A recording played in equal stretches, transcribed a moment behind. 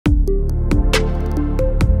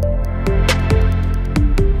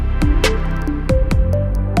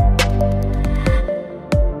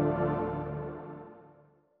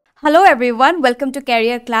Hello everyone, welcome to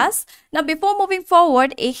Career Class. Now before moving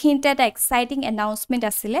forward, a hint at exciting announcement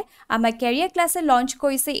asile. Ama Career Class launch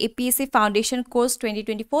koise APSC Foundation Course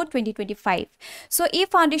 2024-2025. So e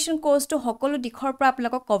foundation course to hokolo dikhor pra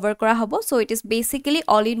apnalok cover kora hobo. So it is basically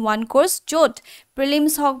all in one course. Jot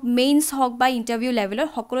prelims hok, mains hok ba interview level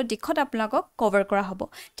hokolo dikhot apnalok cover kora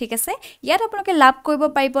hobo. Thik ase? Yat apnaloke lab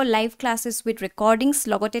koibo paribo live classes with recordings,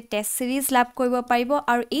 logote test series lab koibo paribo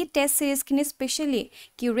aru e test series kini specially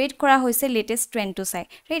curate কৰা হৈছে latest trend two চাই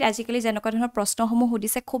right আজিকালি জনক ধৰণৰ প্ৰশ্নসমূহ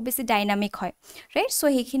hudiছে খুব বেছি dynamic হয় right so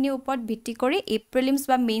হেখিনি ওপৰত ভিত্তি কৰি এপ্ৰিলিমছ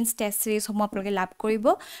বা মেইনছ টেষ্ট সিৰিজ সমূহ আপোনালোকে লাভ কৰিব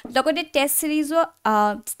লগতে টেষ্ট সিৰিজো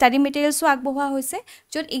ষ্টাডি মেটেৰিয়েলসো আগবঢ়োৱা হৈছে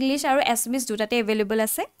য'ত ইংলিশ আৰু এছএমএছ দুটাতে এভেইলেবল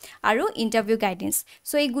আছে আৰু ইন্টাৰভিউ গাইডেন্স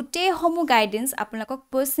সো এই গুটে সমূহ গাইডেন্স আপোনালোকক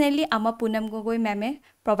পাৰ্সনেলি আমাৰ পুনম গগৈ মেমে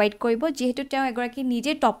provide কৰিব যেহেতু তেওঁ এগৰাকী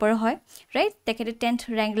নিজে টপাৰ হয় ৰাইট তেখেতে 10th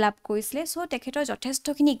rank লাভ কৰিছিলে সো তেখেতৰ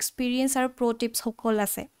যথেষ্টখিনি এক্সপেৰিয়েন্স আৰু প্ৰো টিপছ সকল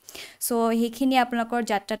আছে সো হেখিনি আপোনালোকৰ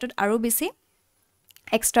যাত্ৰাটোত আৰু বেছি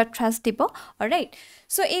extra trust দিব alright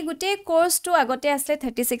so এই গুটে কোৰ্স to আগতে আসলে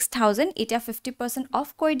 36000 এটা 50% off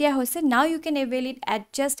কৰি দিয়া হৈছে now you can avail it at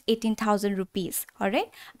just 18000 rupees alright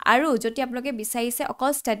আৰু যদি আপোনালোকে বিচাৰিছে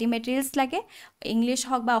অকল ষ্টাডি মেটেৰিয়েলস লাগে ইংলিশ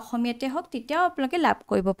হক বা অসমীয়াতে হক তেতিয়াও আপোনালোকে লাভ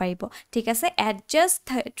কৰিব পাৰিব ঠিক আছে at just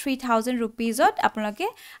 3000 rupees ত আপোনালোকে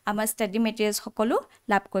আমাৰ ষ্টাডি মেটেৰিয়েলস সকলো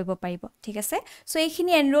লাভ কৰিব পাৰিব ঠিক আছে সো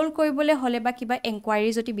এইখিনি এনৰোল কৰিবলৈ হলে বা কিবা এনকুৱাৰী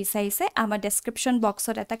যদি বিচাৰিছে আমাৰ ডেসক্ৰিপচন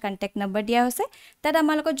বক্সত এটা কন্টাক্ট নম্বৰ দিয়া হৈছে তাত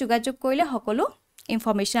আমালোকক যোগাযোগ কৰিলে সকলো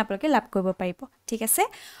ইনফৰমেশন আপোনালোকে লাভ কৰিব পাৰিব ঠিক আছে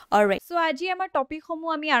অলৰাইট সো আজি আমাৰ টপিক সমূহ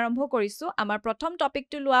আমি আৰম্ভ কৰিছো আমাৰ প্ৰথম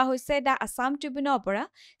টপিকটো লোৱা হৈছে দা আসাম ট্ৰিবিউনৰ পৰা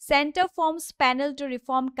centre forms panel two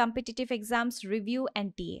reform competitive exams review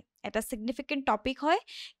and TA এটা সিগনিফিকেন্ট টপিক হয়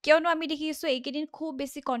কিয়নো আমি দেখিছো এইকেদিন খুব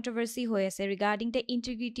বেছি কন্ট্ৰোভাৰ্সি হৈ আছে regarding the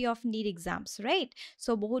integrity of NEET exams right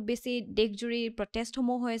so বহুত বেছি দেশজুৰি প্ৰটেষ্ট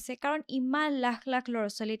সমূহ হৈ আছে কাৰণ ইমান লাখ লাখ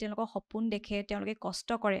ল'ৰা-ছোৱালী তেওঁলোকৰ সপোন দেখে তেওঁলোকে কষ্ট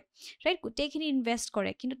কৰে ৰাইট গোটেইখিনি ইনভেষ্ট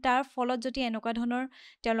কৰে কিন্তু তাৰ ফলত যদি এনেকুৱা ধৰণৰ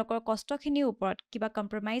তেওঁলোকৰ কষ্টখিনিৰ ওপৰত কিবা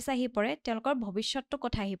কম্প্ৰমাইজ আহি পৰে তেওঁলোকৰ ভৱিষ্যতটো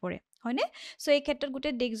কথা আহি পৰে হয়নে সো এই ক্ষেত্ৰত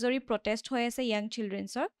গোটেই দেশজুৰি প্ৰটেষ্ট হৈ আছে ইয়াং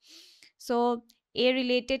চিলড্ৰেনছৰ সো এ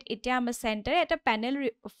ৰিলেটেড এতিয়া আমাৰ চেণ্টাৰে এটা পেনেল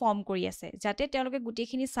ফৰ্ম কৰি আছে যাতে তেওঁলোকে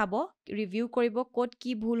গুটেখিনি চাব ৰিভিউ কৰিব কোড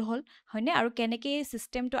কি ভুল হল হয়নে আৰু কেনেকৈ এই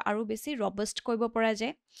সিস্টেমটো আৰু বেছি ৰবষ্ট কৰিব পৰা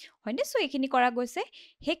যায় হয়নে সো এইখিনি কৰা গৈছে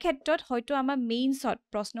হে ক্ষেত্ৰত হয়তো আমাৰ মেইনছত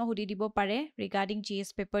প্ৰশ্ন হুদি দিব পাৰে ৰিগাৰ্ডিং জিএস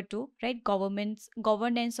পেপাৰ 2 ৰাইট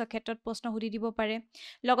গভৰ্নেন্সৰ ক্ষেত্ৰত প্ৰশ্ন হুদি দিব পাৰে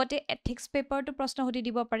লগতে এথিক্স পেপাৰটো প্ৰশ্ন হুদি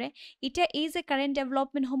দিব পাৰে ইটা এই যে কাৰেন্ট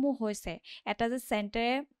ডেভেলপমেন্ট সমূহ হৈছে এটা যে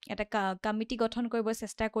চেণ্টাৰে এটা কমিটি গঠন কৰিব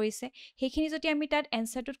চেষ্টা কৰিছে হেখিনি যদি আমি তাত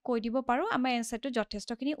এনসাৰটোত কৈ দিব পাৰো আমাৰ এনসাৰটো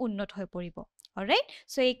যথেষ্টখিনি উন্নত হৈ পৰিব অলৰাইট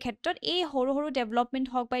সো এই ক্ষেত্ৰত এই হৰু হৰু ডেভেলপমেন্ট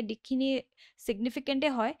হক বা দিখিনি সিগনিফিকেন্টে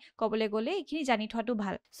হয় কবলে গলে এইখিনি জানি থোৱাটো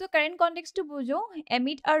ভাল সো কাৰেন্ট কনটেক্সটটো বুজো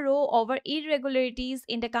amid a row over irregularities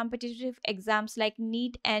in the competitive exams like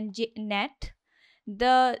NEET and NET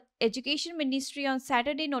the Education Ministry on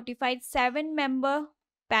Saturday notified 7-member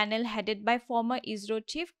panel headed by former ISRO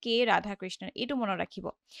chief K Radhakrishnan etu mono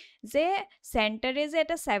rakhibo je center je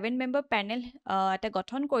eta 7-member panel eta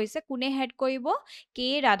গঠন কৰিছে কোনে head কৰিব K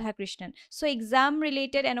Radhakrishnan so exam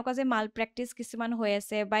related enoka je malpractice কিছুমান হৈ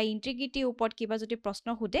আছে বা integrity ওপৰত কিবা যদি প্ৰশ্ন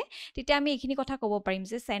হুদে তেতিয়া আমি এইখিনি কথা ক'ব পাৰিম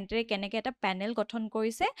যে চেণ্টাৰে কেনেকৈ এটা পেনেল গঠন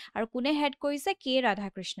কৰিছে আৰু কোনে হেড কৰিছে K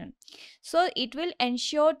Radhakrishnan so it will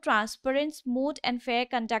ensure transparent smooth and fair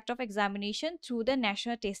conduct of examination through the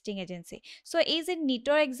National Testing Agency so is in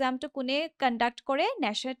NEETৰ এক্সামটো কোনে কন্ডাক্ট কৰে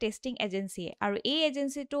ন্যাশনাল টেস্টিং এজেন্সি আৰু এই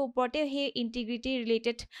এজেন্সিটো ওপৰতে হে ইন্টিগ্ৰিটি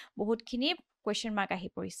ৰিলেটেড বহুতখিনি কোৱেশ্চন মাৰ্ক আহি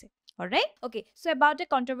পৰিছে alright okay so about the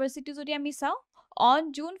controversy to jodi ami saw on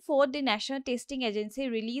June 4th the National Testing Agency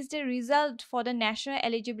released a result for the National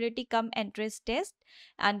Eligibility Cum Entrance Test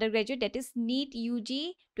undergraduate that is NEET UG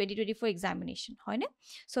 2024 examination hoine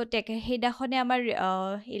so teke hedakhone amar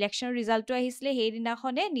election result to ahisile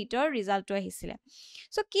hedinakhone NEETৰ result to ahisile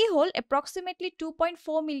so ki hol approximately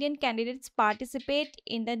 2.4 million candidates participate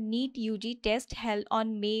in the NEET UG test held on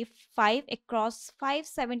May 5 across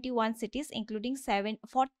 571 cities including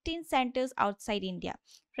 14 centers outside India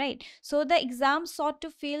right so the exam sought to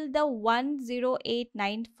fill the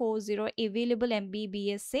 108940 available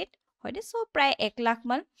MBBS seat hoide so pray 1 lakh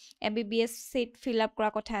man MBBS seat fill up kora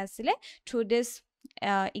kotha asile through this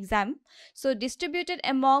exam so distributed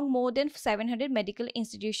among more than 700 medical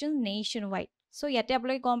institutions nationwide so yate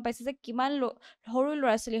aploke kom paise je kiman horu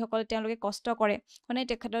lorasali hokol teloke kosto kore hone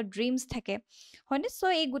tekhator dreams thake hone so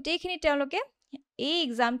ei gutei khini teloke ei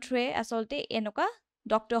exam through asolte enoka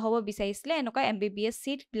doctor হ'ব বিচাৰিছিলে এনেকা MBBS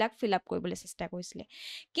seat black fill up কৰিবলৈ চেষ্টা কৰিছিলে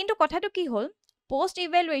কিন্তু কথাটো কি হ'ল Post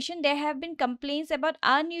evaluation, there have been complaints about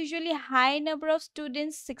unusually high number of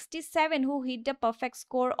students, 67, who hit the perfect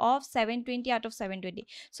score of 720 out of 720.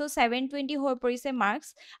 So 720 হৈ পৰিছে marks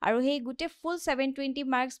আৰু সেই গুটে full 720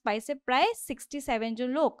 marks পাইছে প্ৰায় 67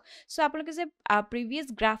 জন লোক. So আপোনালোকে যে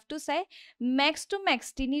previous graph to চাই max to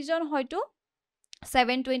max তিনিজন হয়তো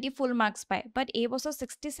 720 full marks পায়, but এই বছৰ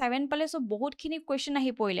 67 পালে, so বহুতখিনি question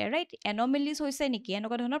আহি পৰিলে, right? Anomalies হৈছে নেকি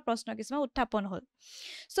এনেকুৱা ধৰণৰ প্ৰশ্ন কিছুমান উত্থাপন হ'ল.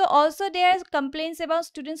 So also there are complaints about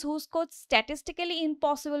students who scored statistically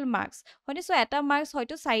impossible marks. হয়নে? So এটা marks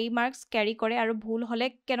হয়তো 4 marks carry কৰে আৰু ভুল হলে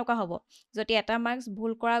কেনেকুৱা হ'ব? যদি এটা marks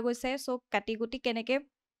ভুল কৰা গৈছে, so কাটি গুটি কেনেকে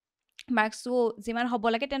marks যিমান হ'ব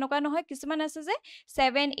লাগে তেনেকুৱা নহয়, কিছুমান আছে যে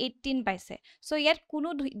 718 পাইছে. So ইয়াত কোনো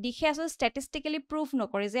দিখে আছে statistically proof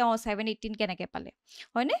নকৰে যে 718 কেনেকে পালে,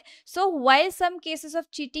 হয়নে? So while some cases of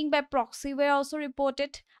cheating by proxy were also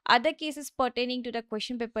reported, other cases pertaining to the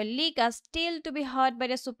question paper leak are still to be heard by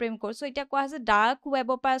the Supreme Court. So এটা কোৱা আছে dark web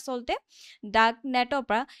পৰা চলতে dark net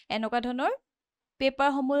পৰা এনেকুৱা ধৰণৰ paper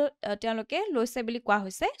সমূহ তেওঁলোকে লৈছে বুলি কোৱা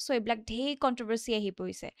হৈছে. So এইবিলাক ধেৰ controversy আহি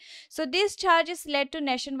পৰিছে. So these charges led to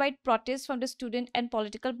nationwide protests from the student and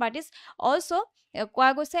political parties. Also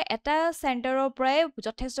কোৱা গৈছে এটা চেণ্টাৰৰ পৰাই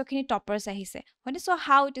যথেষ্টখিনি টপাৰ্ছ আহিছে, হয়নে? So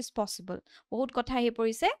how it is possible? বহুত কথা আহি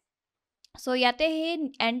পৰিছে. So ইয়াতে সেই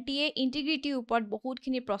NTA integrity ওপৰত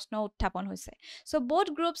বহুতখিনি প্ৰশ্ন উত্থাপন হৈছে. So both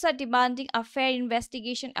groups are demanding a fair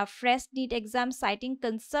investigation, a fresh NEET exam, citing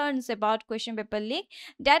concerns about question paper leak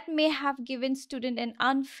that may have given student an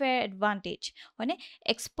unfair advantage.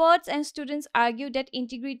 Experts and students argue that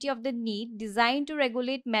integrity of the NEET designed to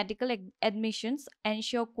regulate medical admissions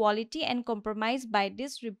ensure quality and compromise by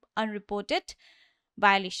this unreported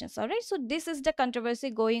violations. Alright, so this is the controversy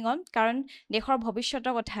going on কাৰণ দেশৰ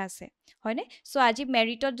ভৱিষ্যতৰ কথা আছে, হয়নে? So আজি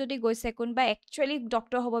মেৰিটত যদি গৈছে কোনবা একচুয়ালি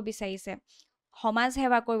ডক্টৰ হ'ব বিচাৰিছে, সমাজ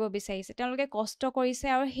সেৱা কৰিব বিচাৰিছে, তেওঁলোকে কষ্ট কৰিছে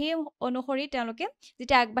আৰু সেই অনুসৰি তেওঁলোকে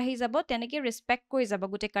যেতিয়া আগবাঢ়ি যাব তেনেকে ৰেসপেক্ট কৰি যাব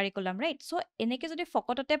গোটে কাৰিকুলাম, ৰাইট? So এনেকে যদি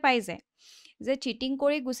ফকটতে পাই যায় যে চিটিং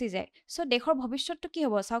কৰি গুছি যায়, so দেশৰ ভৱিষ্যতটো কি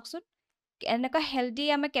হ'ব চাওকচোন? এনেকা হেলদি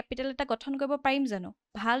আমি ক্যাপিটাল এটা গঠন কৰিব পাৰিম জানো?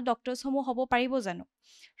 ভাল ডক্টৰছ সমূহ হ'ব পাৰিব জানো?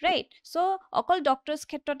 ৰাইট? সো অকল ডক্টৰছ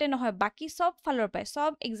ক্ষেত্ৰতে নহয়, বাকি সব ফালৰ পৰা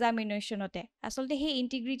সব এক্সামিনেশনতে আসলতে হে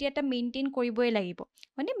ইন্টিগ্ৰিটি এটা মেইনটেইন কৰিবই লাগিব,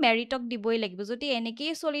 মানে মেৰিটক দিবই লাগিব. যদি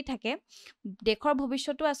এনেকেই চলি থাকে দেশৰ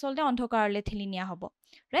ভৱিষ্যতটো আসলতে অন্ধকাৰলৈ ঠেলি নিয়া হ'ব,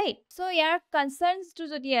 right? So year concerns to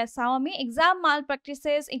যদি চাও আমি, exam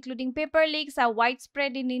malpractices including paper leaks are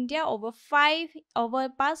widespread in India over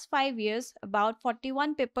past 5 years. About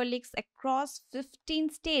 41 paper leaks across 15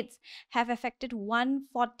 states have affected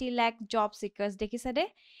 140 lakh job seekers. দেখিছে দে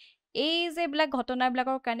এই যে ব্লাক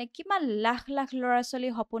ঘটনাবিলাকৰ কাৰণে কিমান লাখ লাখ লৰাছলি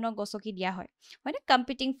সপোনক গছকি দিয়া হয়, মানে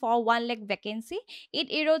competing for 1 lakh vacancy. It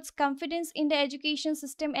erodes confidence in the education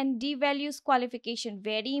system and devalues qualification.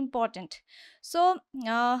 Very important. So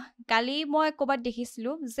কালি মই ক'বাত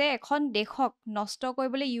দেখিছিলো যে এখন দেশক নষ্ট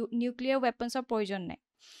কৰিবলৈ নিউক্লিয়াৰ ওয়েপনছৰ প্ৰয়োজন নাই.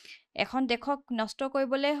 এখন দেশক নষ্ট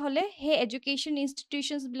কৰিবলৈ হলে হে এডুকেশন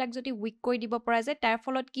ইনষ্টিটিউশনছ বিলাক যদি উইক কৰি দিব পৰা যায়, তাৰ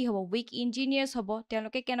ফলত কি হ'ব? উইক ইঞ্জিনিয়াৰ্স হ'ব,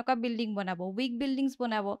 তেওঁলোকে কেনেকুৱা বিল্ডিং বনাব? উইক বিল্ডিংছ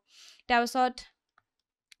বনাব. তাৰপিছত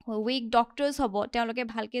উইক ডক্টৰছ হ'ব, তেওঁলোকে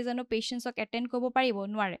ভালকে জানো পেশেন্টছক এটেন্ড কৰিব পাৰিব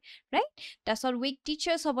নোৱাৰে, ৰাইট? তাৰপিছত উইক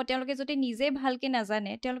টিচাৰ্ছ হ'ব, তেওঁলোকে যদি নিজে ভালকে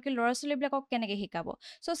নাজানে তেওঁলোকে ল'ৰা-ছোৱালীবিলাকক কেনেকে শিকাব?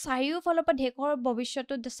 সো চাৰিওফালৰ পৰা দেশৰ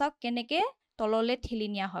ভৱিষ্যতটো দেশক কেনেকে তললে ঠেলি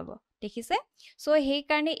নিয়া হ'ব, দেখিছে? সো সেই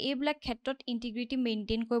কাৰণে এইবিলাক ক্ষেত্ৰত ইন্টিগ্ৰিটি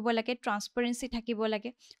মেইনটেইন কৰিব লাগে, ট্ৰান্সপাৰেন্সি থাকিব লাগে,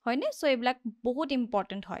 হয়নে? সো এইবিলাক বহুত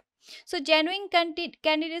ইম্পৰ্টেন্ট হয়. So genuine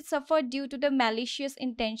candidates suffer due to the malicious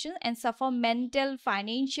intention and suffer mental,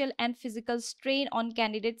 financial and physical strain on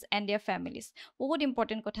candidates and their families. বহুত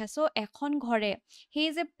important কথা. So এখন ঘৰে হে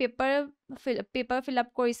যে পেপাৰ ফিল আপ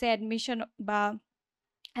কৰিছে এডমিশন বা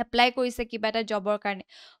এপ্লাই কৰিছে কিবা এটা জবৰ কাৰণে,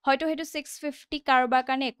 হয়তো হেতু 650 কাৰোবাৰ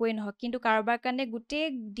কাৰণে একোই নহয়, কিন্তু কাৰোবাৰ কাৰণে গোটেই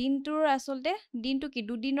দিনটোৰ আসলতে দিনটো কি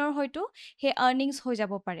দুদিনৰ হয়তো হে আৰ্নিংছ হৈ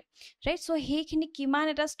যাব পাৰে, ৰাইট? সো হেখিনি কিমান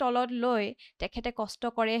এটা ষ্টলত লৈ তেখেতে কষ্ট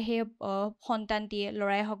কৰে হে সন্তানটিয়ে,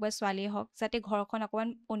 লৰাই হওক বা ছোৱালীয়ে হওক, যাতে ঘৰখন অকমান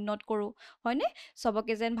উন্নত কৰো, হয়নে?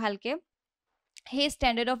 সবকে যেন ভালকে হে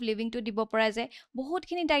ষ্টেণ্ডাৰ্ড অফ লিভিংটো দিব পৰা যায়,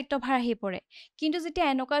 বহুতখিনি দায়িত্বভাৰ আহি পৰে. কিন্তু যেতিয়া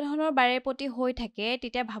এনেকুৱা ধৰণৰ বাৰে প্ৰতি হৈ থাকে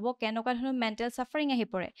তেতিয়া ভাবক কেনেকুৱা ধৰণৰ মেণ্টেল সাফাৰিং আহি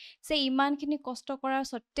পৰে যে ইমানখিনি কষ্ট কৰাৰ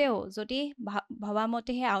সত্ত্বেও যদি ভাবা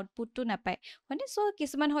মতে হে আউটপুটটো নাপায়, হয়নে? সো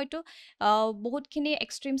কিছুমান হয়তো বহুতখিনি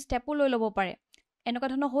এক্সট্ৰিম ষ্টেপো লৈ ল'ব পাৰে, এনেকুৱা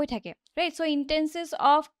ধৰণৰ হৈ থাকে right so ইনটেন্সেস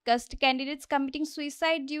of candidates committing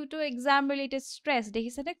suicide due to exam related stress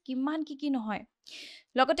দেখিছেনে কিমান কি নহয়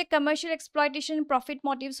লগতে কমাৰ্শিয়েল এক্সপ্লয়টেশ্যন প্ৰফিট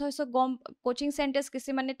মটিভছ হৈছে গম কোচিং চেণ্টাৰ্ছ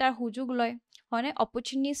কিছুমানে তাৰ হুজুগ লয় হয়নে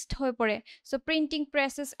অপৰচুনিষ্ট হৈ পৰে so printing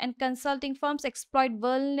প্ৰেছেছ and consulting farms exploit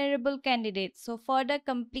vulnerable candidates so further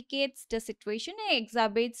complicates the situation and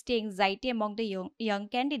exacerbates the anxiety among the young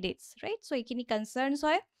candidates right so এইখিনি concerns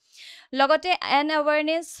হয় লগতে an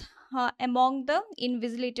awareness among the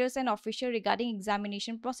invigilators and official regarding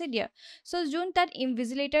examination procedure so যোন তাত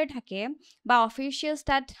invigilator থাকে বা officials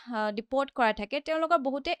তাত report কৰা থাকে তেওঁলোকৰ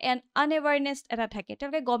বহুতে unawareness এটা থাকে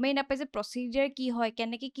তেওঁলোকে গমেই নাপায় যে procedure কি হয়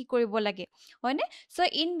কেনেকৈ কি কৰিব লাগে হয়নে so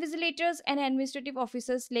invigilators and administrative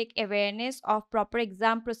officers lack awareness of proper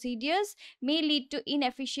exam procedures may lead to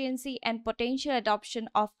inefficiency and potential adoption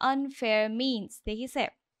of unfair means দেখিছে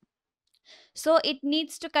So it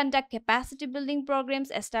needs to conduct capacity building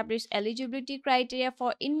programs, establish eligibility criteria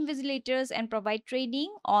for invigilators, and provide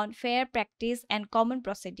training on fair practice and common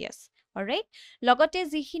procedures. Alright? লগতে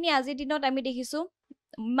যিখিনি আজিৰ দিনত আমি দেখিছো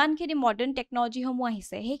ইমানখিনি modern টেকনলজিসমূহ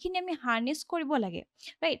আহিছে সেইখিনি আমি হাৰ্নেছ কৰিব লাগে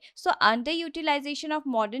right so under utilisation of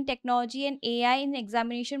modern technology and AI in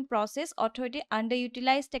examination process authority under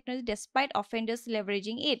utilise technology ডেছপাইট অফেণ্ডাৰ্ছ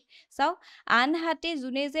leveraging it চাওক আনহাতে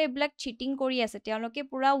যোনে যে এইবিলাক চিটিং কৰি আছে তেওঁলোকে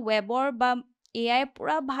পুৰা ৱেবৰ বা AI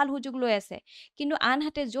পুৰা ভাল সুযোগ লৈ আছে কিন্তু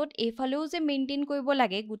আনহাতে য'ত এইফালেও যে মেইনটেইন কৰিব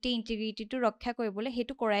লাগে গোটেই ইন্টিগ্ৰিটিটো ৰক্ষা কৰিবলৈ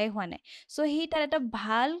সেইটো কৰাই হোৱা নাই সো সেই তাৰ এটা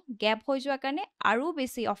ভাল গ্যাপ হৈ যোৱাৰ কাৰণে আৰু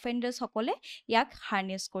বেছি অফেণ্ডাৰ্ছ সকলে ইয়াক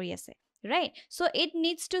হাৰ্নেছ কৰি আছে right so it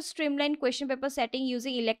needs to streamline question paper setting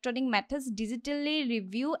using electronic methods digitally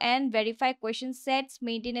review and verify question sets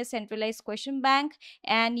maintain a centralized question bank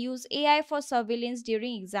and use AI for surveillance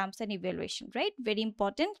during exams and evaluation right very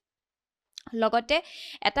important লগতে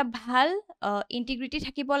এটা ভাল integrity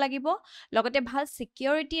থাকিব লাগিব লগতে ভাল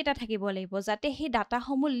security এটা থাকিব লাগিব যাতে সেই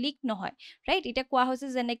ডাটাসমূহ লিক নহয় ৰাইট এটা কোৱা হৈছে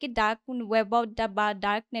যেনেকৈ ডাৰ্ক ৱেবত বা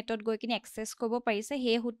ডাৰ্ক নেটত গৈ কিনে এক্সেছ কৰিব পাৰিছে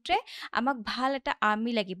সেই সূত্ৰে আমাক ভাল এটা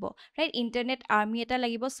আৰ্মি লাগিব ৰাইট ইণ্টাৰনেট আৰ্মি এটা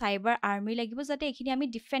লাগিব চাইবাৰ আৰ্মি লাগিব যাতে এইখিনি আমি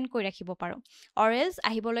ডিফেণ্ড কৰি ৰাখিব পাৰোঁ অৰেলছ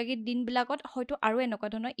আহিবলগীয়া দিনবিলাকত হয়তো আৰু এনেকুৱা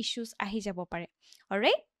ধৰণৰ ইছ্যুজ আহি যাব পাৰে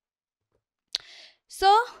অলৰাইট চ'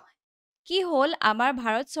 কি হ'ল আমাৰ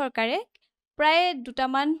ভাৰত চৰকাৰে প্ৰায়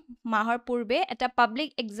দুটামান মাহৰ পূৰ্বে এটা public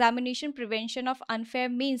examination prevention of unfair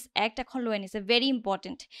means act এখন লৈ আনিছে ভেৰি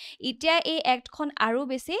ইম্পৰ্টেণ্ট এতিয়া এই এক্টখন আৰু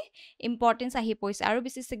বেছি ইম্পৰ্টেঞ্চ আহি পৰিছে আৰু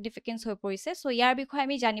বেছি ছিগনিফিকেঞ্চ হৈ পৰিছে চ' ইয়াৰ বিষয়ে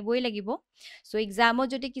আমি জানিবই লাগিব চ' এক্সামত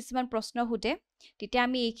যদি কিছুমান প্ৰশ্ন সোধে তেতিয়া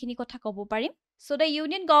আমি এইখিনি কথা ক'ব পাৰিম So the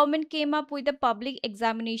Union government came up with the public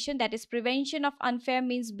examination that is prevention of unfair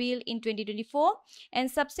means bill in 2024 and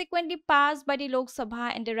subsequently passed by the Lok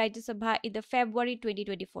Sabha and the Rajya Sabha in the February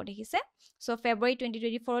 2024 দেখিছে so February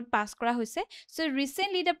 2024 pass kora hoise so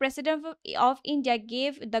recently the president of India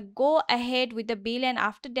gave the go ahead with the bill and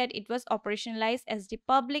after that it was operationalized as the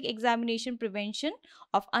public examination prevention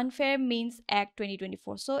of unfair means act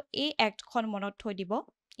 2024 so a act khon monot thoi dibo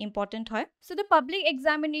important hoy so the public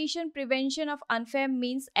examination prevention of unfair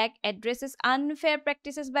means act addresses unfair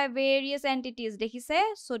practices by various entities dekhise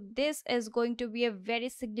so this is going to be a very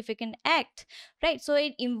significant act right so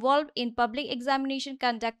it involved in public examination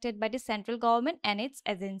conducted by the central government and its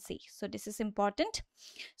agency so this is important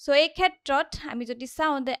so a khetrot ami jodi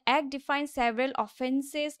saw the act defines several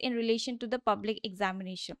offenses in relation to the public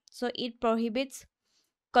examination so it prohibits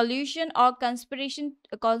collusion or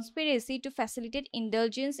conspiracy to facilitate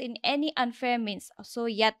indulgence in any unfair means so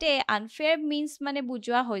yate unfair means mane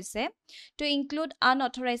bujwa hoise to include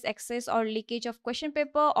unauthorized access or leakage of question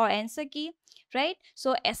paper or answer key right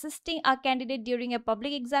so assisting a candidate during a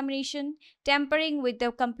public examination tampering with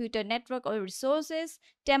the computer network or resources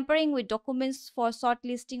tampering with documents for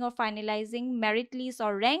shortlisting or finalizing merit list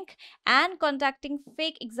or rank and conducting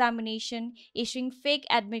fake examination issuing fake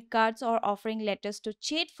admit cards or offering letters to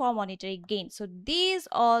cheat for monetary gain so these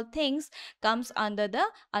all things comes under the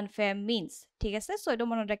unfair means ঠিক আছে so এটো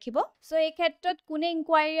মনত ৰাখিব so এই ক্ষেত্ৰত কোনে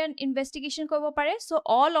enquiry and investigation কৰিব পাৰে so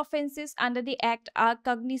all offences under the act R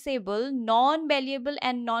কগনিছেবল non ভেলিয়েবল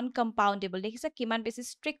and non কম্পাউণ্ডেবল দেখিছে কিমান বেছি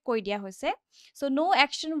ষ্ট্ৰিক্ট কৰি দিয়া হৈছে so no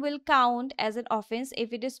action will count as N offence if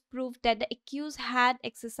it is prove that the accused had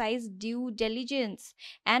exercise due ডেলিজেন্স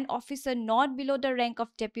and officer not বিলো the rank of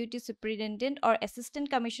deputy superintendent or assistant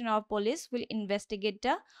commissioner of police will investigate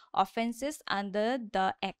the offences under the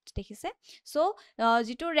act দেখিছে so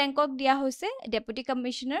যিটো ৰেংকক দিয়া হৈছে deputy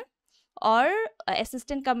commissioner or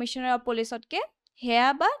assistant commissioner of পুলিচতকে হেয়া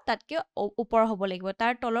বা তাতকে ওপৰ হ'ব লাগিব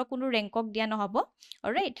তাৰ তলৰ কোনো ৰেংকক দিয়া নহব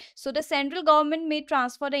alright so the central government May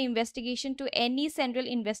transfer the investigation to any central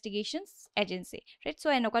investigation agency right so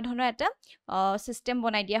এনেকুৱা ধৰণৰ এটা চিষ্টেম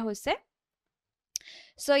বনাই দিয়া হৈছে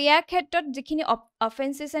So ইয়াৰ ক্ষেত্ৰত যিখিনি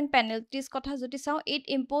offenses and penalties কথা যদি চাওঁ, it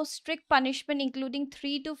impose strict punishment including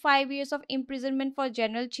 3 to 5 years of imprisonment for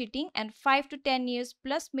general cheating and 5 to 10 years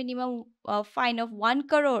plus minimum fine of 1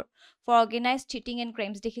 crore for organized cheating and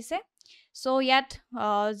crimes দেখিছে. So ইয়াত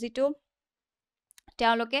যিটো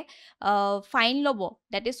তেওঁলোকে ফাইন ল'ব,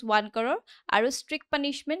 that is 1 crore, আৰু strict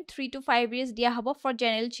punishment 3 to 5 years দিয়া হ'ব for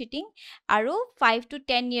general cheating, আৰু 5 to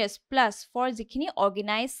 10 years plus for যিখিনি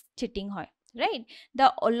organized cheating হয়. Right? The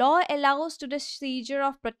law allows to the seizure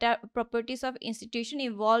of properties of institution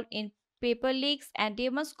involved in paper leaks, and they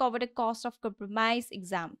must cover the cost of compromise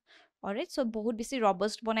exam. Alright, so বহুত বেছি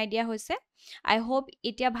robust বনাই দিয়া হৈছে. I hope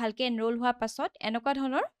এতিয়া ভালকে enroll হোৱাৰ পাছত এনেকুৱা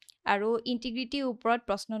ধৰণৰ আৰু ইন্টিগ্ৰিটি ওপৰত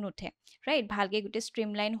প্ৰশ্ন নুঠে, ৰাইট? ভালকে গুটে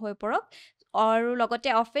ষ্ট্ৰীমলাইন হৈ পৰক, আৰু লগতে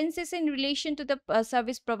offenses in relation to the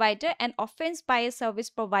service provider and offense by a service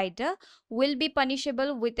provider will be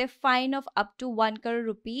punishable with a fine of up to 1 crore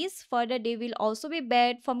rupees. Further, they will also be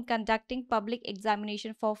barred from conducting public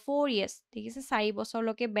examination for 4 years. ঠিক আছে, 4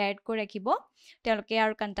 বছৰলৈকে barred কৰি ৰাখিব, তেওঁলোকে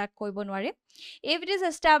আৰু conduct কৰিব নোৱাৰে. If it is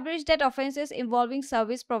established that offenses involving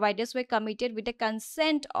service providers were committed with the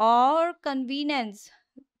consent or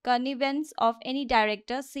connivance of any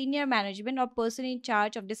director, senior management, or person in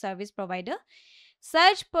charge of the service provider,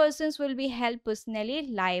 such persons will be held personally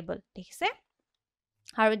liable.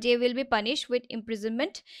 Or they will be punished with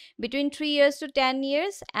imprisonment between 3 years to 10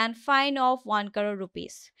 years and fine of 1 crore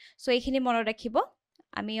rupees. So এইখিনি মনত ৰাখিব,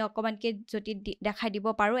 আমি অকমানকে যদি দেখাই দিব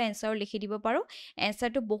পাৰো, answer লিখি দিব পাৰো,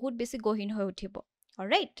 এনসাৰটো বহুত বেছি গহীন হৈ উঠিব.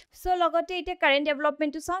 Alright, so লগতে এতিয়া কাৰেন্ট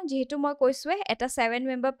ডেভেলপমেন্টটো চাওঁ, যেহেতু মই কৈছোৱে এটা 7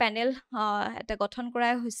 member panel এটা গঠন কৰা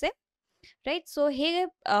হৈছে, right? So হে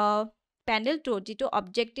panel to যিটো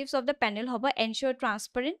objectives of the panel হ'ব, ensure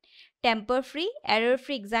transparent, tamper free, error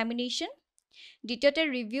free examination. দ্বিতীয়তে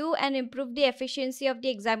review and improve the efficiency of the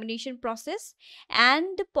examination process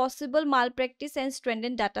and possible malpractice and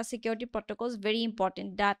strengthen data security protocols. Very important,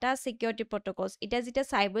 data security protocols. It is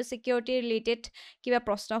cyber security related কিবা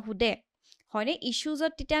প্ৰশ্ন হুদে হয়নে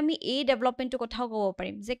ইস্যুজত, তেতিয়া আমি এই ডেভেলপমেন্টৰ কথাও ক'ব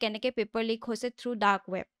পাৰিম যে কেনেকে পেপাৰ লিক হৈছে through dark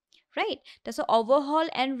web, right? That's overhaul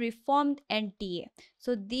and reformed NTA. So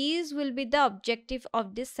these will be the objective of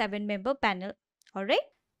this 7-member panel. All right,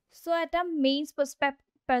 so at a main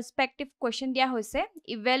perspective question dia hoise,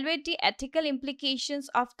 evaluate the ethical implications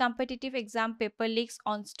of competitive exam paper leaks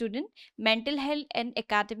on student mental health and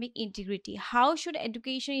academic integrity. How should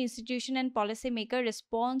education institution and policy maker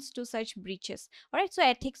respond to such breaches? All right, so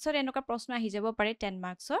ethics or enoka proshno ahi jabo pare 10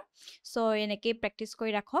 marks or so eneke practice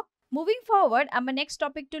koi rakhok. Moving forward, our next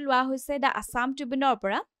topic to lua hoise the Assam Tribunal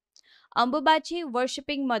opera Ambubachi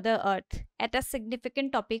worshipping Mother Earth. At a significant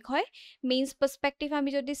topic hoy, means perspective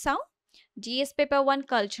ami jodi sao GS paper 1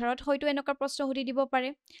 culture হয়তো এনেকা প্ৰশ্ন হুদি দিব পাৰে,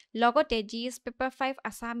 লগতে GS paper 5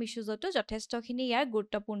 Assam ইস্যুজতো যথেষ্টখিনি ইয়াৰ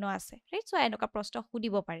গুৰুত্বপূৰ্ণ আছে, right? So এনেকা প্ৰশ্ন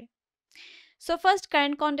হুদিব পাৰে. So first,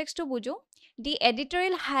 current context to bujo. The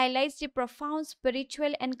editorial highlights the profound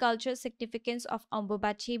spiritual and cultural significance of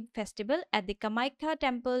Ambubachi festival at the Kamaikya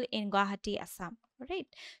temple in Guwahati, Assam. Right?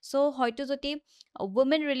 So hoyto joti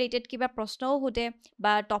women related kiba proshno hude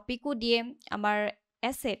ba topico die amar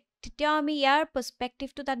essay, তেতিয়া আমি ইয়াৰ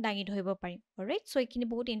পাৰ্সপেক্টিভটো তাত দাঙি ধৰিব পাৰিম. Alright, so এইখিনি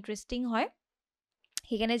বহুত interesting হয়,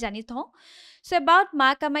 সেইকাৰণে জানি থওঁ. সো এবাউট মা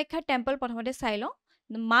কামাখ্যা টেম্পল প্ৰথমতে চাই লওঁ.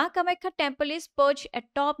 মা কামাখ্যা টেম্পল ইজ পাৰ্চড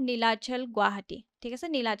এটপ নীলাচল গুৱাহাটী, ঠিক আছে?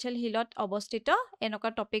 নীলাচল হিলত অৱস্থিত. এনেকুৱা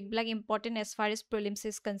টপিকবিলাক important as ফাৰ as prelims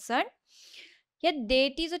is concern. Yet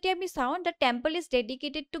deity joti ami sao, the temple is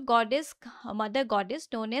dedicated to goddess, mother goddess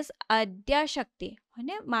known as Adya Shakti.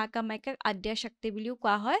 Hoine Ma Kamaikya Adya Shakti buliu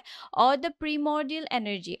koa hoy, or the primordial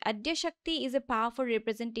energy. Adya Shakti is a powerful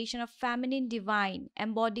representation of feminine divine,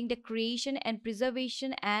 embodying the creation and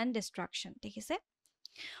preservation and destruction. Dekhise?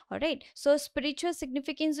 All right, so spiritual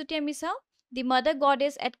significance joti ami sao, the mother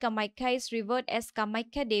goddess at Kamaikya is revered as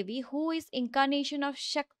Kamaikya Devi, who is incarnation of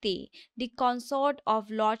Shakti, the consort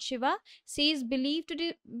of Lord Shiva. She is believed to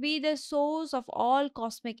be the source of all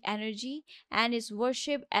cosmic energy and is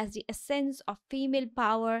worshipped as the essence of female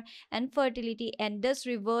power and fertility, and thus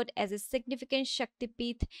revered as a significant Shakti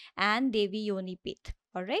Pith and Devi Yoni Pith.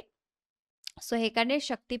 All right, so hekane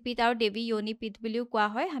Shakti Pith aru Devi Yoni Pith buliu koa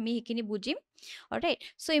hoy, ami hekini bujim. Alright,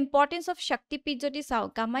 so importance of Shakti Pith jodi sao,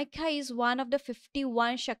 Kamaikya is one of the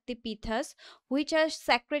 51 Shakti Pithas, which are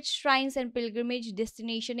sacred shrines and pilgrimage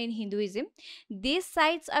destination in Hinduism. These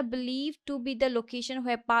sites are believed to be the location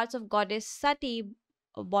where parts of goddess Sati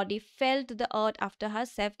body fell to the earth after her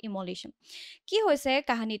self-immolation. Ki hoise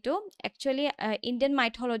kahani to, actually Indian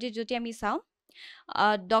mythology jodi ami sao,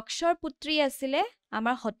 Dakshar putri asile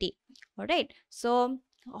amar Hoti. Alright, so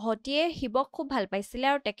সতীয়ে শিৱক খুব ভাল পাইছিলে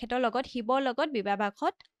আৰু তেখেতৰ লগত শিৱৰ লগত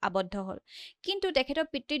বিবাহপাশত আবদ্ধ হ'ল কিন্তু তেখেতৰ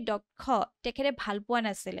পিতৃ দক্ষ তেখেতে ভাল পোৱা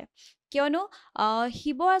নাছিলে কিয়নো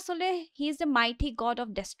শিৱ আচলতে he is the mighty god of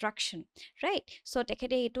ডেষ্ট্ৰাকশ্যন right so'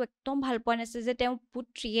 তেখেতে এইটো একদম ভাল পোৱা নাছিলে যে তেওঁৰ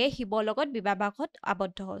পুত্ৰীয়ে শিৱৰ লগত বিবাহপাশত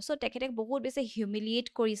আবদ্ধ হ'ল চ' তেখেতে বহুত বেছি হিউমিলিয়েট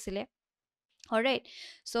কৰিছিলে অলৰাইট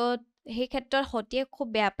চ' সেই ক্ষেত্ৰত সতীয়ে খুব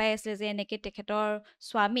বেয়া পাই আছিলে যে এনেকৈ তেখেতৰ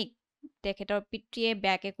স্বামীক তেখেতৰ পিতৃয়ে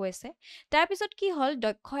বেয়াকে কৈছে তাৰপিছত কি হ'ল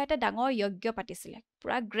দক্ষই এটা ডাঙৰ যজ্ঞ পাতিছিলে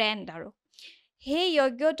পুৰা গ্ৰেণ্ড আৰু সেই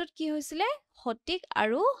যজ্ঞটোত কি হৈছিলে সতীক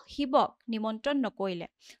আৰু শিৱক নিমন্ত্ৰণ নকৰিলে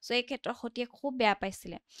চ' এই ক্ষেত্ৰত সতীয়ে খুব বেয়া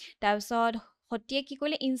পাইছিলে তাৰপিছত সতীয়ে কি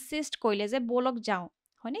কৰিলে ইনচিষ্ট কৰিলে যে ব'লক যাওঁ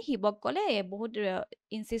হয়নে শিৱক ক'লে বহুত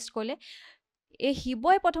ইনচিষ্ট কৰিলে এই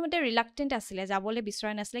শিৱই প্ৰথমতে ৰিলাক্টেণ্ট আছিলে যাবলৈ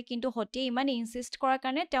বিচৰা নাছিলে কিন্তু সতীয়ে ইমান ইনচিষ্ট কৰাৰ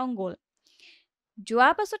কাৰণে তেওঁ গ'ল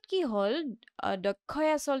যোৱাৰ পাছত কি হ'ল দক্ষই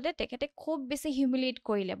আচলতে তেখেতে খুব বেছি হিউমিলিয়েট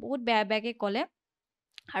কৰিলে বহুত বেয়া বেয়াকে ক'লে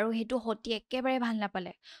আৰু সেইটো সতী একেবাৰে ভাল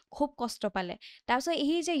নাপালে খুব কষ্ট পালে তাৰপিছত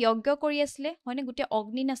এই যে যজ্ঞ কৰি আছিলে হয়নে গোটেই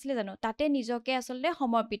অগ্নি নাছিলে জানো তাতে নিজকে আচলতে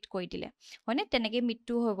সমৰ্পিত কৰি দিলে হয়নে তেনেকে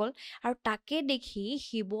মৃত্যু হৈ গ'ল আৰু তাকে দেখি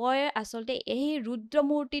শিৱই আচলতে এই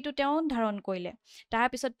ৰুদ্ৰমূৰ্তিটো তেওঁ ধাৰণ কৰিলে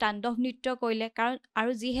তাৰপিছত তাণ্ডৱ নৃত্য কৰিলে কাৰণ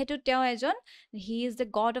আৰু যিহেতু তেওঁ এজন he is the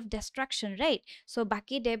god of ডেষ্ট্ৰাকশ্যন right so'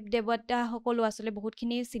 বাকী দেৱ দেৱতাসকলো আচলতে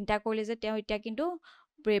বহুতখিনি চিন্তা কৰিলে যে তেওঁ এতিয়া কিন্তু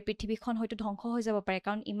পৃথিৱীখন হয়তো ধ্বংস হৈ যাব পাৰে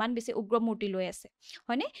কাৰণ ইমান বেছি উগ্ৰ মূৰ্তি লৈ আছে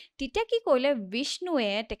হয়নে তেতিয়া কি কৰিলে বিষ্ণুৱে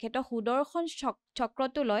তেখেতৰ সুদৰ্শন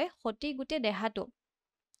চক্ৰটো লৈ সতীৰ গোটেই দেহাটো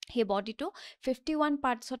সেই বডিটো 51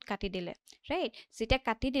 পাৰ্টছত কাটি দিলে ৰাইট যেতিয়া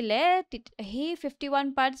কাটি দিলে সেই 51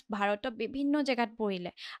 পাৰ্টছ ভাৰতৰ বিভিন্ন জেগাত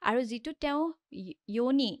পৰিলে আৰু যিটো তেওঁ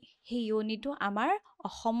য়োনি সেই য়োনিটো আমাৰ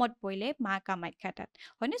অসমত পৰিলে মা কামাখ্যা তাত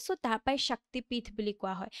হয়নে চ' তাৰ পৰাই শক্তিপীঠ বুলি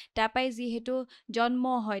কোৱা হয় তাৰ পৰাই যিহেতু জন্ম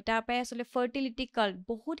হয় তাৰ পৰাই আচলতে ফাৰ্টিলিটি কাল্ট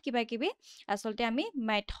বহুত কিবা কিবি আচলতে আমি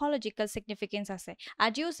মেথলজিকেল ছিগনিফিকেঞ্চ আছে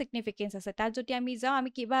আজিও ছিগনিফিকেঞ্চ আছে তাত যদি আমি যাওঁ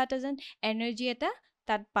আমি কিবা এটা যেন এনাৰ্জি এটা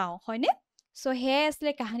তাত পাওঁ হয়নে চ' সেয়াই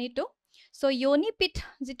আছিলে কাহিনীটো চ' য়োনিপীঠ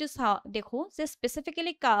যিটো চাওঁ দেখোঁ যে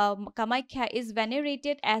specifically Kamakhya is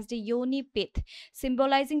ভেনেৰেটেড as the য়োনিপীঠ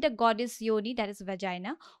symbolizing the goddess yoni that is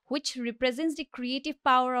vagina which represents the creative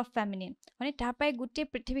power of feminine মানে তাৰ পৰাই গোটেই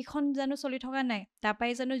পৃথিৱীখন জানো চলি থকা নাই তাৰ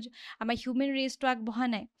পৰাই জানো আমাৰ হিউমেন ৰেচটো আগবঢ়া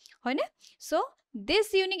নাই হয়নে চ' this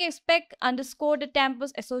unique aspect underscore the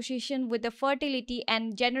temple's association with the fertility and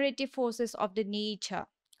generative forces of the nature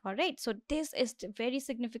alright so this is the very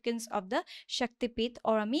significance of the Shaktipith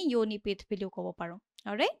or আমি Yonipith বুলিও ক'ব পাৰোঁ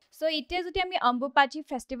alright so এতিয়া যদি আমি Ambubati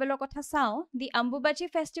festivalৰ কথা চাওঁ the Ambubati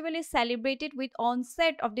festival is celebrated with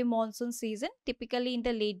onset of the monsoon season typically in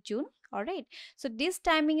the late June alright so this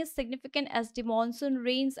timing is significant as the monsoon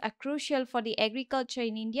rains are crucial for the agriculture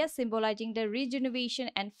in India symbolizing the regeneration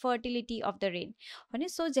and fertility of the rain মানে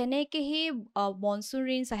so যেনেকে হে monsoon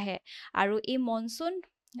rains আহে আৰু এই monsoon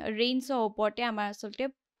rains ওপৰতে আমাৰ আচলতে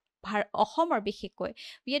অসমৰ বিশেষকৈ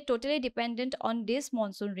we are totally dependent on this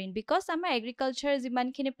monsoon rain because আমাৰ এগ্ৰিকালচাৰ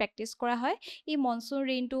যিমানখিনি প্ৰেক্টিছ কৰা হয় এই মনসুন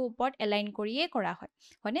ৰেইনটো ওপৰত এলাইন কৰিয়ে কৰা হয়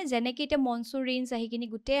হয়নে যেনেকৈ এতিয়া মনসুন ৰেইনছ আহি কিনি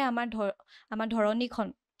গোটেই আমাৰ ধৰণীখন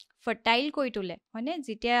ফাৰ্টাইল কৰি তোলে হয়নে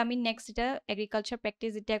যেতিয়া আমি নেক্সট এটা এগ্ৰিকালচাৰ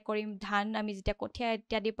প্ৰেক্টিছ যেতিয়া কৰিম ধান আমি যেতিয়া কঠীয়া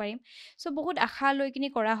ইত্যাদি পাৰিম চ' বহুত আশা লৈ কিনি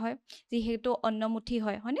কৰা হয় যিহেতু অন্নমুঠি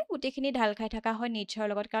হয় হয়নে গোটেইখিনি ঢাল খাই থকা হয় নেচাৰৰ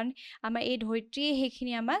লগত কাৰণ আমাৰ এই ধৰিত্ৰীয়ে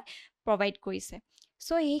সেইখিনি আমাক প্ৰভাইড কৰিছে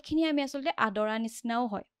চ' সেইখিনি আমি আচলতে আদৰা নিচিনাও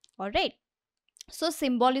হয় alright So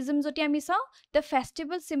symbolism joti ami saw the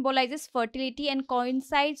festival symbolizes fertility and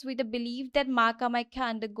coincides with the belief that Ma Kamakhya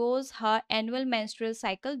undergoes her annual menstrual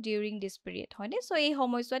cycle during this period hoine so ei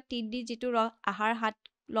homoyswat tindi jitu ahar hat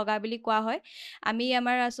লগা বুলি কোৱা হয় আমি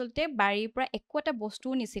আমাৰ আসলতে বাৰীৰ পৰা একোটা বস্তু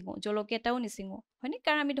নিছিঙো জলকেটাও নিছিঙো হয়নে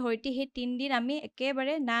কাৰণ আমি ধৰিতি হে 3 দিন আমি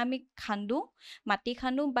একেবাৰে না আমি খান্দু মাটি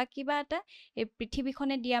খান্দু বা কিবা এটা এই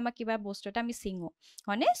পৃথিৱীখনে দিয়া আমাৰ কিবা বস্তু এটা আমি সিঙো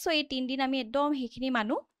হয়নে সো এই 3 দিন আমি একদম হেখিনি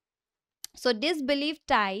মানু So this belief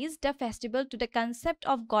ties the festival to the concept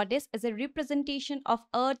of goddess as a representation of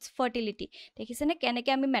earth's fertility. দেখিছেনে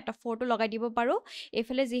কেনেকৈ আমি মেটাফৰটো লগাই দিব পাৰো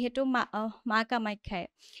এফালে যিহেতু মা কামাখ্যাই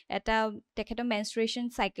এটা তেখেতৰ মেনষ্ট্ৰুৱেশ্যন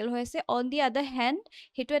চাইকেল হৈছে অন দি আদাৰ হেণ্ড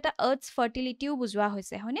সেইটো এটা আৰ্থছ ফাৰ্টিলিটিও বুজোৱা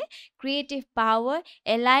হৈছে হয়নে creative power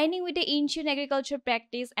এলাইনিং with the ancient agriculture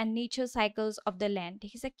practice and nature cycles of the land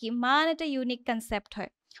দেখিছে কিমান এটা ইউনিক কনচেপ্ট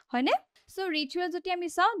হয় হয়নে So rituals joti ami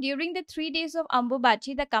saw during the 3 days of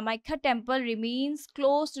Ambubati the Kamakhya temple remains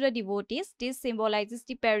closed to the devotees this symbolizes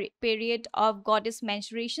the period of goddess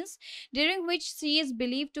menstruations during which she is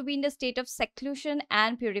believed to be in the state of seclusion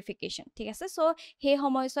and purification ঠিক আছে so he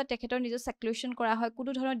সময়ত তেখেতৰ নিজৰ seclusion কৰা হয় কোনো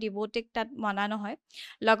ধৰণৰ devoteek তাত মানা নহয়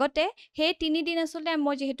লগতে হে 3 দিন আসলে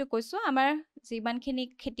মই যেহেতু কৈছো আমাৰ যিমানখিনি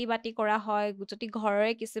খেতি বাতি কৰা হয় যদি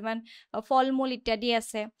ঘৰৰে কিছুমান ফলমূল ইত্যাদি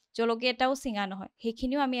আছে জলকীয়া এটাও চিঙা নহয়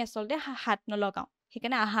হেখিনিও আমি আসলতে হাত নলগাও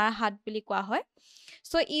হেকানে আহাৰ হাত বুলি কোৱা হয়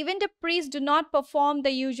so even the priests do not perform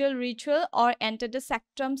the usual ritual or enter the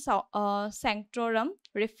sanctorum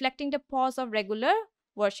reflecting the pause of regular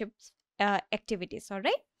worship activities all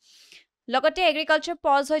right Logote agriculture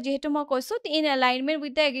pause hoy jehetu moi koisu in alignment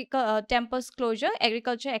with the temple's closure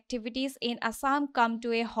agriculture activities in Assam come to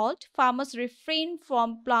a halt farmers refrain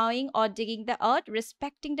from plowing or digging the earth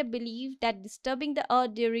respecting the belief that disturbing the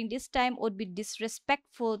earth during this time would be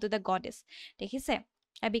disrespectful to the goddess dekhise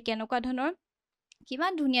abi kenoka dhonor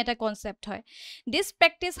কিমান ধুনীয়া এটা concept হয় this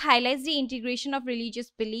practice highlights the integration of religious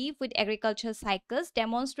belief with agricultural cycles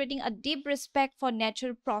demonstrating a deep respect for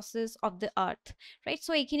natural process of the earth right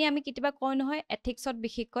so এইখিনি আমি কিবা কয় নহয় ethicsত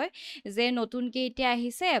বিশেষকৈ যে নতুনকে এতিয়া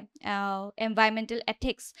আহিছে environmental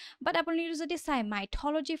ethics but আপুনি যদি চাই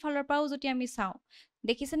mythology ফালৰ পৰাও যদি আমি চাও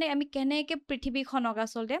দেখিছেনে আমি কেনেকে পৃথিৱীখনক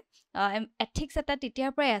আসলতে ethics এটা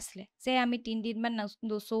তেতিয়াৰ পৰাই আসলে যে আমি 3 দিন মান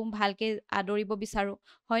নসো ভালকে আদৰিব বিচাৰো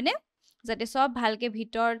হয়নে যাতে সব ভালকে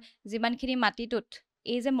ভিতৰ জিমানখিনি মাটিটোত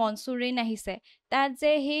এই যে মনসুন ৰেইন আহিছে তাত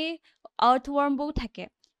যে হে আৰ্থৱৰ্ম বু থাকে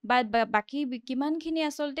বা বাকি কিমানখিনি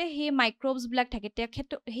আসলতে হে মাইক্ৰোবস বিলাক থাকে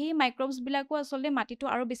তেখেত হে মাইক্ৰোবস বিলাকো আসলতে মাটিটো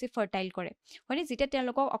আৰু বেছি ফাৰ্টাইল কৰে হয়নি যেতে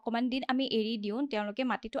তেওঁলোকক অকমান দিন আমি এৰি দিও তেওঁলোকে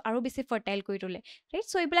মাটিটো আৰু বেছি ফাৰ্টাইল কৰি তোলে ৰাইট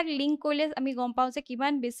সো এইবিলাক লিংক কৰিলে আমি গম পাও যে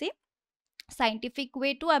কিমান বেছি সাইন্টিফিক ওয়ে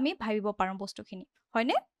টু আমি ভাবিব পাৰো বস্তুখিনি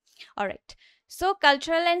হয়নে alright so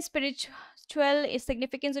cultural and spiritual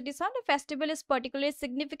significance of the sound the festival is particularly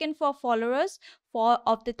significant for followers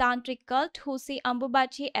of the tantric cult who see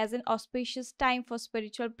Ambubachi as an auspicious time for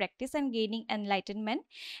spiritual practice and gaining enlightenment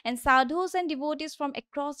and sadhus and devotees from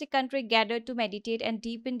across the country gather to meditate and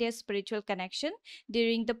deepen their spiritual connection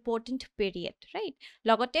during the potent period right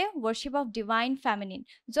logote worship of divine feminine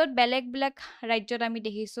jot belek rajyot ami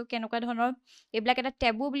dehisu kenoka dhonor eblak eta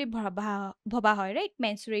taboo boli bhaba hoy right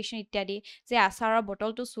menstruation ityadi যে আচাৰৰ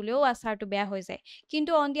বটলটো চুলেও আচাৰটো বেয়া হৈ যায়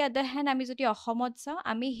কিন্তু on the আদাৰ hand আমি যদি অসমত চাও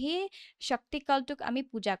আমি হে শক্তি কালটোক আমি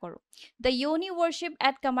পূজা কৰো the yoni worship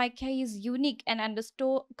at Kamakhya is unique and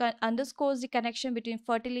underscores the connection between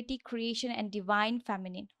fertility creation and divine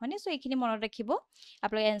feminine হয়নে সো এইখিনি মনত ৰাখিব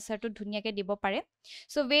আপোনালোকে এনসাৰটো ধুনিয়াকে দিব পাৰে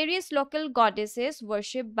so various local goddesses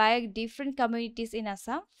worshipped by different communities in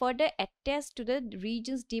Assam further attest to the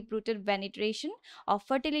region's deep rooted veneration of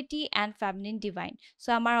fertility and feminine divine so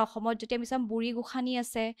আমাৰ অসমত যদি আমি সাম বুঢ়ী গোখানী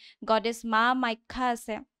আছে গডেস মা মাইখা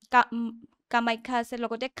আছে কামাখ্যা আছে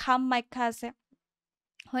লগতে খাম মাইখা আছে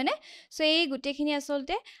হয়নে সো এই গুটেখিনি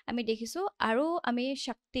আসলতে আমি দেখিছো আৰু আমি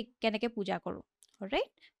শক্তিক কেনেকে পূজা কৰো অলৰাইট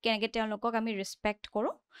কেনেকে তেওঁলোকক আমি ৰেসপেক্ট কৰো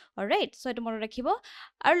অলৰাইট সো এটো মনত ৰাখিব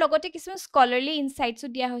আৰু লগতে কিছু স্কলাৰলি ইনসাইটস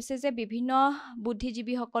দিয়া হৈছে যে বিভিন্ন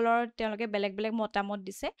বুদ্ধিজীৱী সকলৰ তেওঁলোকে বেলেগ বেলেগ মতামত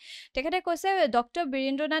দিছে তেখেতে কৈছে ডক্টৰ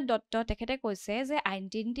বীৰেন্দ্ৰনাথ দত্ত তেখেতে কৈছে যে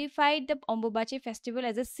identified the Ambubachi festival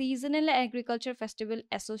as a seasonal agriculture festival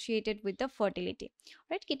associated with the fertility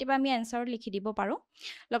right কিবা আমি এনসাৰ লিখি দিব পাৰো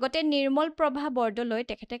লগতে নিৰ্মল প্ৰভা বৰদলৈ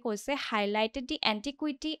তেখেতে কৈছে highlighted the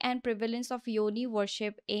এন্টিকুইটি and প্ৰিভেলেন্স of yoni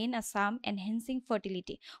worship in Assam enhancing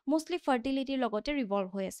fertility mostly fertility লগতে ৰিভলভ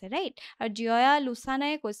হৈ আছে ৰাইট আৰু জয়া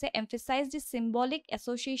লুসানাই কৈছে emphasize the symbolic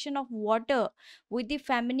association of water with the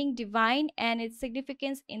feminine divine and its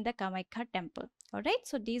significance in the Kamakhya temple alright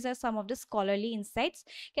so these are some of the scholarly insights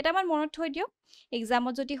কেটামান মনত থৈ দিও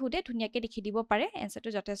এক্সামত যদি হুদে ধুনিয়াকে লিখি দিব পাৰে এনসাৰটো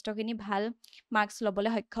যথেষ্টখিনি ভাল মাৰ্কস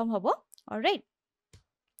লবলৈ সক্ষম হ'ব alright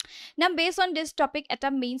Now, based on this topic, at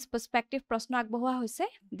a means perspective, prashno agbohua hoise.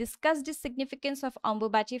 Discuss the significance of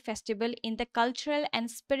Ambubachi festival in the cultural and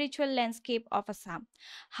spiritual landscape of Assam.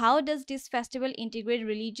 How does this festival integrate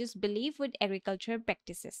religious belief with agricultural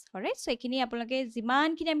practices? Alright, so ekini apolage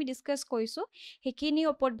jiman kini ami discuss koiso, hekini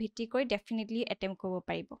opor bhitti kori definitely attempt kobo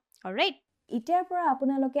paribo. Alright. ইতিয়াৰ পৰা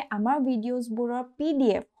আপোনালোকে আমাৰ videos বোৰৰ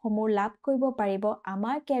PDF সমূহ লাভ কৰিব পাৰিব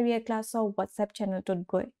আমাৰ career ক্লাছৰ WhatsApp চেনেলটোত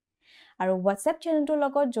গৈ আৰু WhatsApp চেনেলটোৰ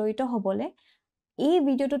লগত জড়িত হ'বলৈ এই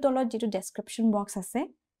ভিডিঅ'টোৰ তলত যেটো ডেসক্ৰিপচন বক্স আছে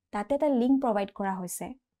তাতে এটা লিংক প্ৰভাইড কৰা হৈছে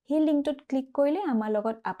সেই লিংকটোত ক্লিক কৰিলে আমাৰ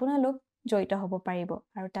লগত আপোনালোক জড়িত হ'ব পাৰিব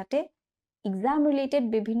আৰু তাতে এক্সাম ৰিলেটেড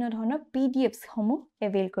বিভিন্ন ধৰণৰ PDFs সমূহ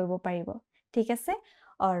এভেইল কৰিব পাৰিব ঠিক আছে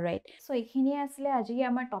অলৰাইট সো এইখিনি আছিল আজি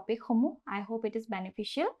আমাৰ টপিক সমূহ আই হোপ ইট ইজ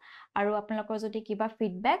বেনিফিশিয়াল আৰু আপোনালোকৰ যদি কিবা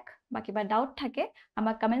ফিডব্যাক বা কিবা ডাউট থাকে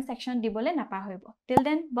আমাৰ কমেন্ট সেকশন দিবলে নাপাহৰিব টিল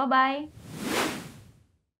দেন বাই বাই